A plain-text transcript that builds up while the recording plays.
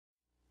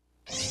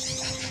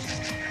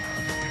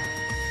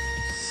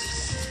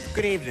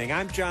Good evening,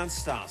 I'm John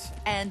Stoss.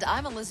 And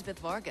I'm Elizabeth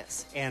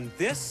Vargas. And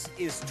this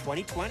is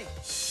 2020.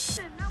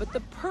 But the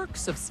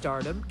perks of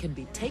stardom can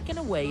be taken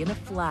away in a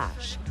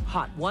flash.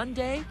 Hot one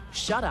day,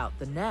 shut out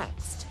the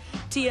next.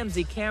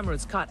 TMZ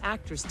cameras caught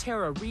actress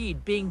Tara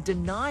Reid being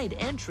denied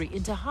entry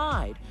into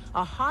Hyde,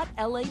 a hot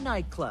LA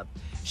nightclub.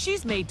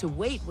 She's made to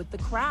wait with the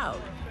crowd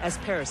as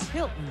Paris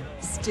Hilton,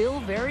 still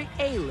very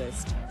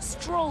A-list,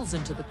 strolls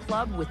into the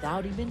club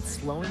without even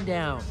slowing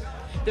down.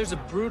 There's a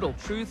brutal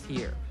truth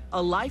here.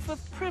 A life of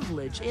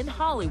privilege in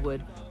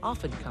Hollywood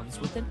often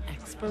comes with an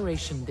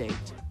expiration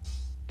date.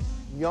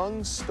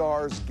 Young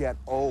stars get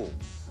old.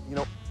 You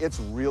know, it's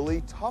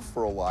really tough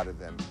for a lot of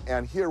them.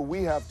 And here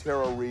we have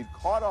Tara Reid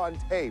caught on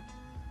tape,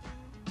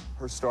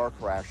 her star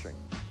crashing,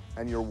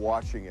 and you're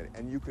watching it,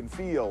 and you can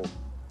feel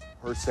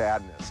her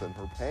sadness and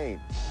her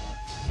pain.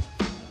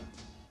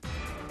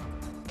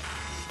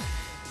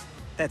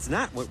 That's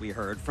not what we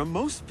heard from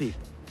most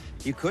people.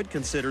 You could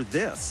consider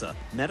this a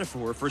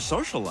metaphor for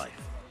social life.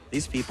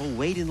 These people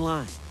wait in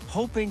line,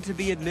 hoping to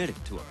be admitted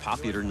to a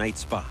popular night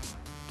spot.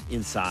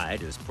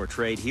 Inside, as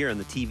portrayed here in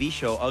the TV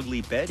show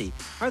Ugly Betty,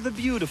 are the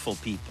beautiful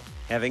people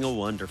having a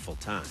wonderful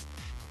time.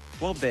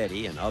 While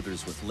Betty and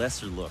others with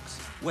lesser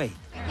looks wait.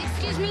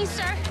 Excuse me,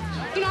 sir.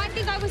 You know, I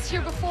think I was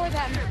here before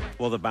them.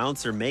 While the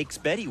bouncer makes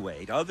Betty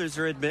wait, others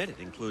are admitted,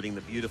 including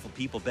the beautiful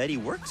people Betty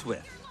works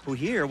with, who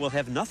here will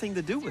have nothing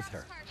to do with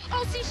her.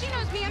 Oh, see, she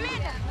knows me,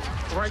 Amanda.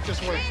 Right this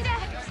way.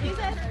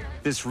 Amanda.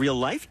 This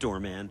real-life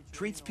doorman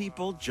treats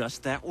people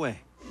just that way.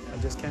 I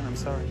just can't, I'm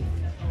sorry.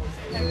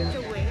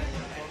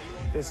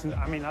 Listen,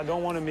 I mean, I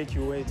don't want to make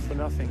you wait for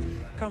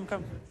nothing. Come,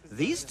 come.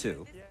 These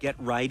two get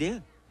right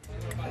in.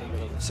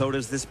 So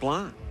does this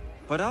blonde.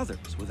 But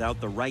others, without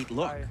the right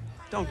look,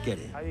 don't get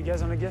in. Are you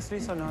guys on the guest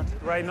list or not?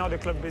 Right now, the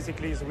club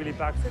basically is really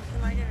packed.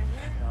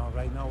 No,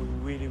 right now, we're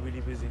really,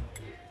 really busy.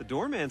 The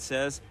doorman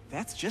says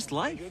that's just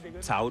life.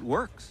 It's how it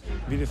works.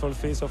 Beautiful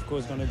face, of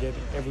course, gonna get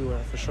everywhere,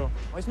 for sure.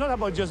 It's not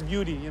about just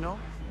beauty, you know?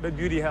 But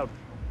beauty help.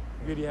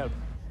 Beauty help.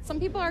 Some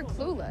people are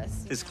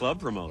clueless. His club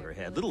promoter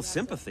had little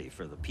sympathy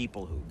for the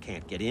people who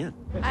can't get in.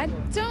 I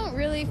don't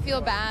really feel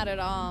bad at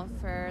all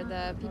for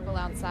the people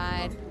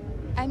outside.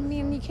 I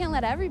mean, you can't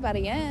let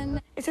everybody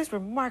in. It's just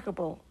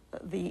remarkable,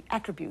 the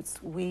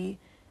attributes we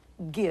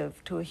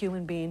give to a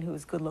human being who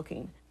is good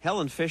looking.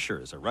 Helen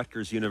Fisher is a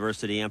Rutgers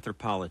University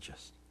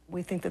anthropologist.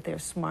 We think that they're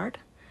smart.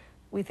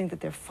 We think that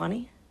they're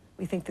funny.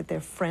 We think that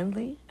they're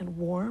friendly and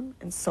warm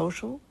and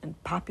social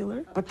and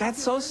popular. But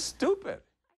that's so stupid.